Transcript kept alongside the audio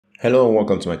Hello and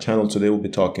welcome to my channel. Today we'll be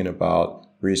talking about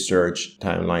research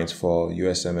timelines for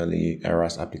USMLE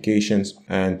ERAS applications.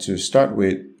 And to start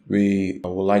with, we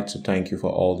would like to thank you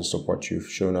for all the support you've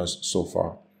shown us so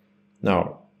far.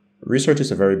 Now, research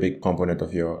is a very big component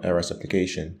of your ERAS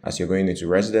application as you're going into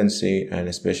residency, and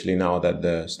especially now that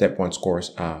the Step 1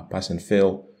 scores are pass and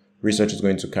fail, research is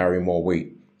going to carry more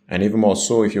weight, and even more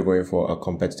so if you're going for a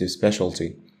competitive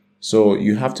specialty. So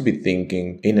you have to be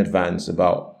thinking in advance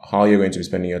about how you're going to be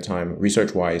spending your time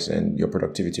research-wise and your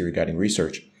productivity regarding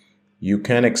research. You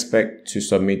can expect to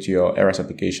submit your ERAS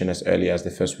application as early as the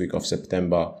first week of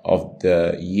September of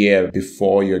the year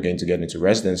before you're going to get into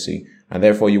residency. And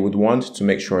therefore, you would want to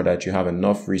make sure that you have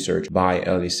enough research by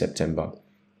early September.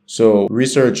 So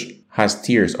research has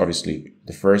tiers, obviously.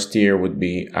 The first tier would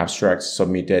be abstracts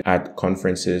submitted at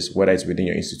conferences, whether it's within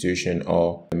your institution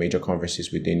or the major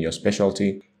conferences within your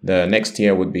specialty. The next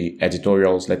tier would be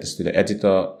editorials, letters to the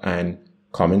editor, and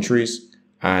commentaries.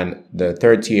 And the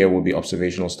third tier will be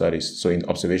observational studies. So in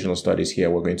observational studies here,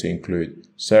 we're going to include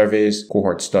surveys,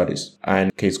 cohort studies,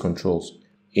 and case controls.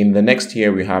 In the next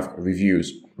tier, we have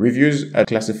reviews. Reviews are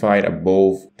classified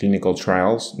above clinical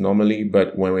trials normally,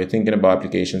 but when we're thinking about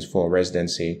applications for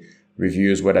residency,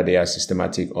 reviews, whether they are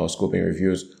systematic or scoping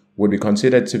reviews, would be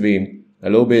considered to be a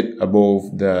little bit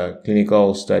above the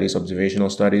clinical studies, observational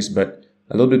studies, but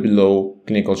a little bit below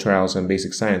clinical trials and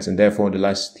basic science. And therefore, the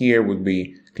last tier would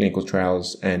be clinical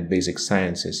trials and basic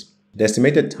sciences. The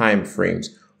estimated time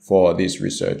frames for this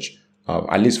research,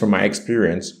 at least from my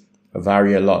experience,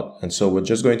 vary a lot. And so we're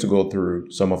just going to go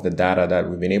through some of the data that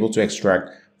we've been able to extract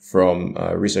from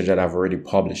research that I've already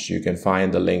published. You can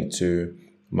find the link to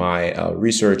my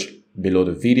research below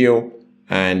the video,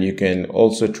 and you can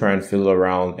also try and fiddle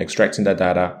around extracting that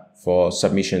data for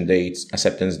submission dates,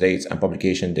 acceptance dates, and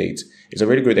publication dates. It's a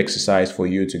really good exercise for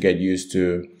you to get used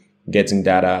to getting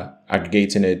data,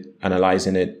 aggregating it,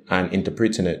 analyzing it, and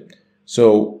interpreting it.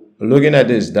 So looking at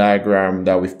this diagram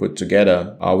that we've put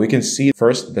together, we can see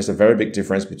first there's a very big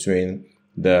difference between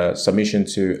the submission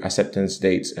to acceptance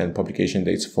dates and publication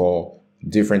dates for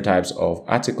different types of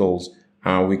articles.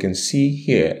 We can see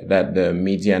here that the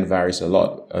median varies a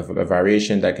lot, of a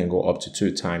variation that can go up to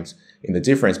 2 times in the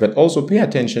difference. But also pay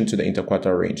attention to the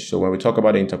interquartile range. So when we talk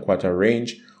about the interquartile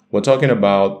range, we're talking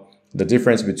about the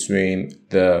difference between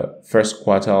the first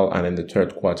quartile and then the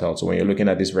third quartile. So when you're looking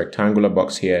at this rectangular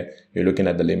box here, you're looking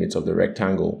at the limits of the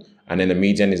rectangle. And then the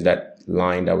median is that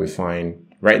line that we find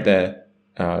right there,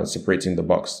 separating the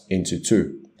box into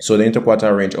 2. So the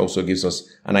interquartile range also gives us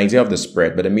an idea of the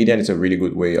spread, but the median is a really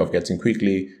good way of getting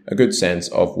quickly a good sense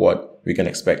of what we can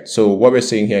expect. So what we're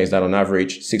seeing here is that on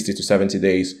average, 60 to 70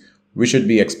 days, we should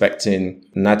be expecting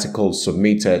an article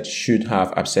submitted should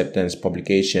have acceptance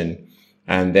publication.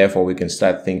 And therefore, we can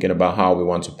start thinking about how we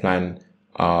want to plan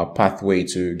our pathway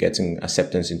to getting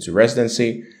acceptance into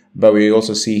residency. But we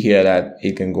also see here that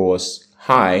it can go as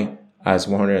high as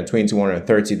 120,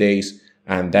 130 days,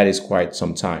 and that is quite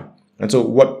some time. And so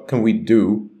what can we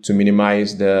do to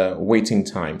minimize the waiting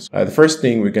times? The first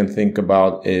thing we can think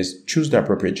about is choose the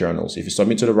appropriate journals. If you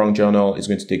submit to the wrong journal, it's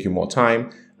going to take you more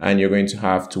time, and you're going to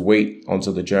have to wait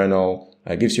until the journal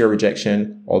gives you a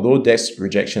rejection. Although desk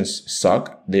rejections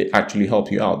suck, they actually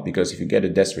help you out, because if you get a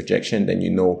desk rejection, then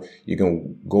you know you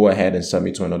can go ahead and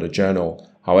submit to another journal.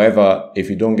 However, if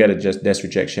you don't get a desk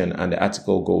rejection and the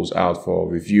article goes out for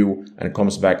review and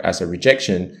comes back as a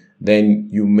rejection, then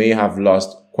you may have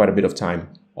lost quite a bit of time.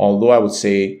 Although I would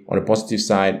say on the positive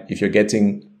side, if you're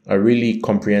getting a really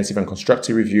comprehensive and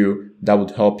constructive review, that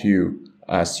would help you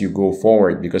as you go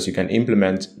forward, because you can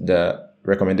implement the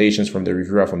recommendations from the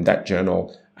reviewer from that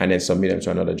journal and then submit them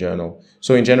to another journal.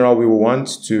 So in general, we will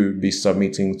want to be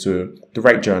submitting to the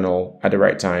right journal at the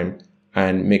right time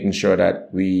and making sure that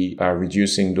we are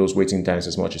reducing those waiting times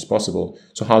as much as possible.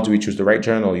 So how do we choose the right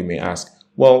journal, you may ask?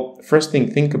 Well, first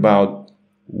thing, think about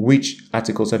which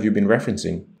articles have you been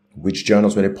referencing? Which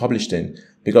journals were they published in?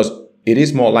 Because it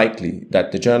is more likely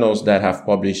that the journals that have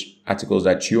published articles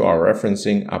that you are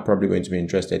referencing are probably going to be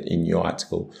interested in your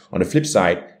article. On the flip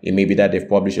side, it may be that they've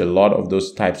published a lot of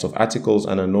those types of articles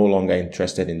and are no longer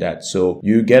interested in that. So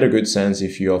you get a good sense,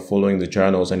 if you're following the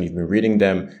journals and you've been reading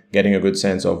them, getting a good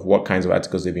sense of what kinds of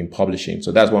articles they've been publishing.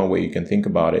 So that's one way you can think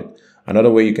about it.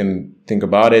 Another way you can think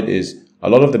about it is a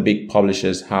lot of the big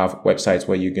publishers have websites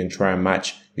where you can try and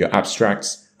match your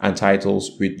abstracts and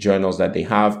titles with journals that they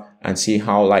have and see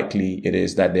how likely it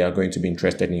is that they are going to be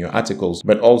interested in your articles.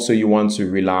 But also you want to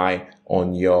rely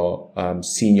on your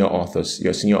senior authors.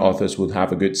 Your senior authors would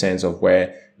have a good sense of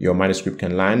where your manuscript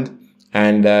can land,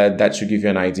 and that should give you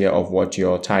an idea of what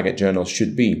your target journal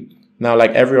should be. Now,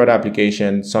 like every other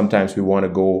application, sometimes we want to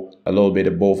go a little bit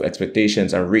above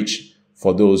expectations and reach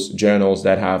for those journals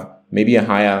that have maybe a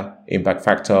higher impact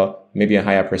factor, maybe a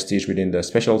higher prestige within the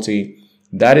specialty.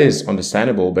 That is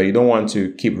understandable, but you don't want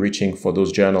to keep reaching for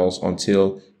those journals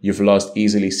until you've lost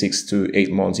easily 6 to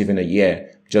 8 months, even a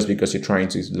year, just because you're trying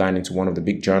to land into one of the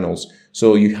big journals.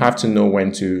 So you have to know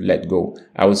when to let go.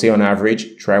 I would say on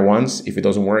average, try once. If it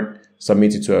doesn't work,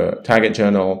 submit it to a target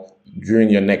journal. During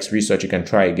your next research, you can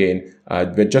try again,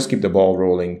 but just keep the ball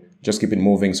rolling. Just keep it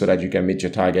moving so that you can meet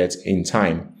your targets in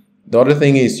time. The other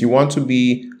thing is you want to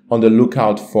be on the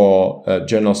lookout for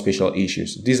journal special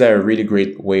issues. These are a really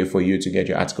great way for you to get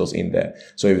your articles in there.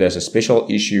 So if there's a special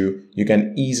issue, you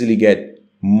can easily get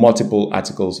multiple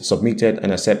articles submitted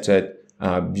and accepted,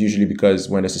 usually because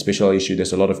when there's a special issue,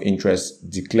 there's a lot of interest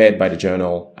declared by the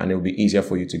journal and it will be easier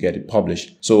for you to get it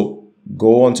published. So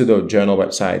go onto the journal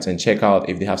websites and check out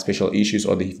if they have special issues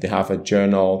or if they have a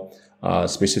journal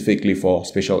specifically for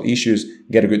special issues.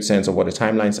 Get a good sense of what the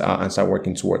timelines are and start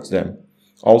working towards them.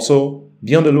 Also,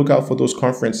 be on the lookout for those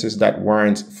conferences that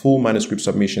warrant full manuscript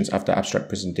submissions after abstract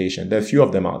presentation. There are a few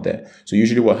of them out there. So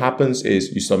usually what happens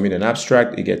is you submit an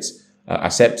abstract, it gets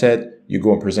accepted, you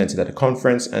go and present it at a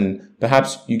conference, and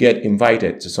perhaps you get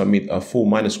invited to submit a full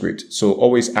manuscript. So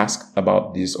always ask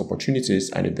about these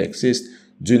opportunities, and if they exist,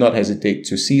 do not hesitate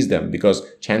to seize them, because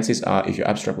chances are if your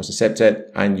abstract was accepted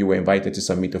and you were invited to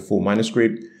submit a full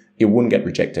manuscript, it won't get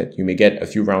rejected. You may get a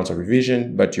few rounds of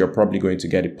revision, but you're probably going to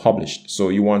get it published. So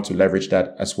you want to leverage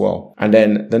that as well. And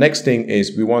then the next thing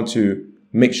is we want to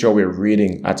make sure we're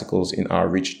reading articles in our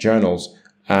rich journals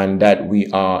and that we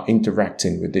are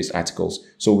interacting with these articles.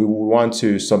 So we will want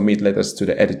to submit letters to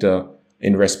the editor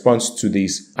in response to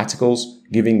these articles,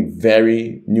 giving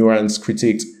very nuanced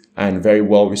critiques and very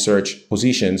well-researched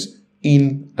positions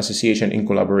in association, in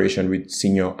collaboration with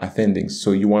senior attendings.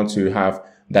 So you want to have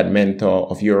that mentor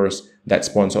of yours, that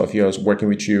sponsor of yours working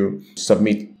with you,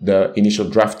 submit the initial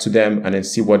draft to them and then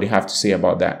see what they have to say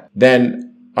about that.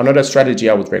 Then another strategy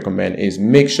I would recommend is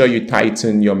make sure you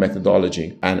tighten your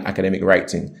methodology and academic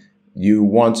writing. You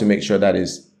want to make sure that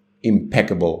is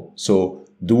impeccable. So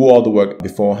do all the work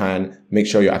beforehand. Make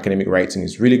sure your academic writing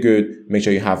is really good. Make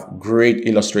sure you have great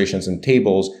illustrations and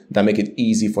tables that make it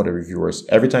easy for the reviewers.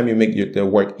 Every time you make the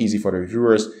work easy for the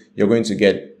reviewers, you're going to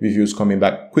get reviews coming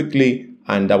back quickly,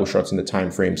 and that will shorten the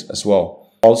time frames as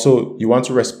well. Also, you want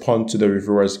to respond to the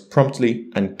reviewers promptly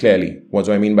and clearly. What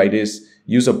do I mean by this?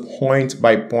 Use a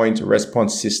point-by-point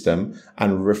response system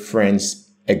and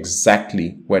reference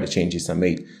exactly where the changes are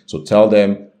made. So tell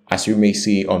them, as you may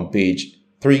see on page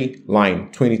 3,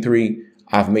 line 23,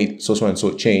 I've made so and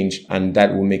so change, and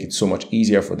that will make it so much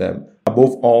easier for them.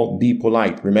 Above all, be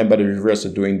polite. Remember, the reviewers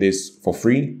are doing this for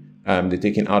free. They're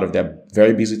taking out of their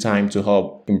very busy time to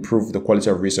help improve the quality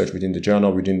of research within the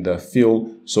journal, within the field.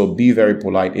 So be very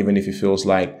polite, even if it feels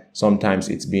like sometimes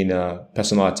it's been a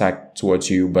personal attack towards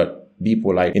you, but be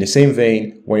polite. In the same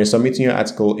vein, when you're submitting your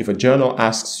article, if a journal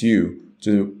asks you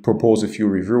to propose a few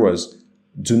reviewers,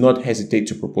 do not hesitate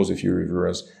to propose a few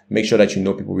reviewers. Make sure that you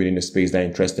know people within the space that are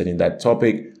interested in that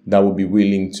topic, that will be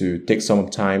willing to take some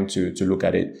time to look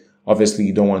at it. Obviously,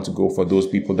 you don't want to go for those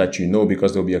people that you know,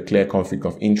 because there'll be a clear conflict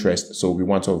of interest. So we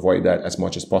want to avoid that as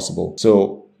much as possible.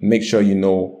 So make sure you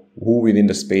know who within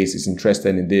the space is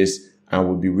interested in this and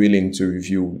will be willing to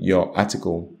review your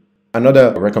article.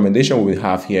 Another recommendation we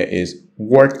have here is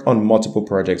work on multiple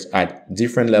projects at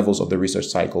different levels of the research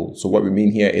cycle. So what we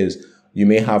mean here is you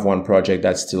may have one project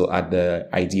that's still at the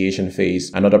ideation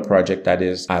phase, another project that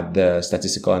is at the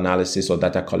statistical analysis or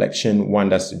data collection, one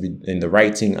that's in the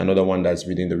writing, another one that's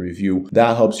within the review.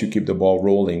 That helps you keep the ball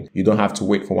rolling. You don't have to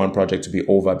wait for one project to be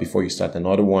over before you start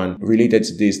another one. Related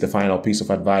to this, the final piece of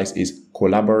advice is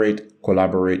collaborate,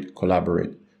 collaborate,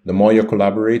 collaborate. The more you're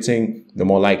collaborating, the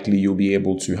more likely you'll be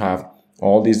able to have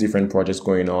all these different projects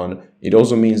going on. It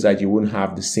also means that you wouldn't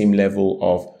have the same level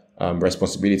of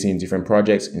responsibility in different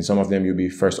projects. In some of them, you'll be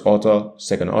first author,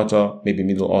 second author, maybe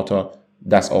middle author.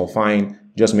 That's all fine.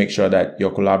 Just make sure that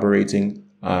you're collaborating.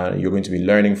 You're going to be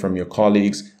learning from your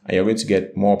colleagues, and you're going to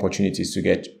get more opportunities to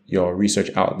get your research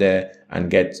out there and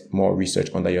get more research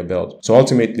under your belt. So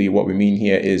ultimately, what we mean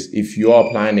here is if you are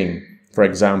planning, for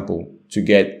example, to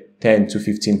get 10 to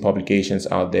 15 publications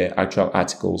out there, actual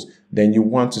articles, then you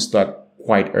want to start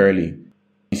quite early.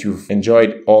 If you've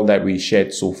enjoyed all that we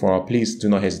shared so far, please do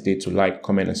not hesitate to like,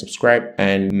 comment, and subscribe,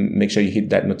 and make sure you hit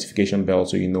that notification bell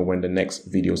so you know when the next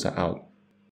videos are out.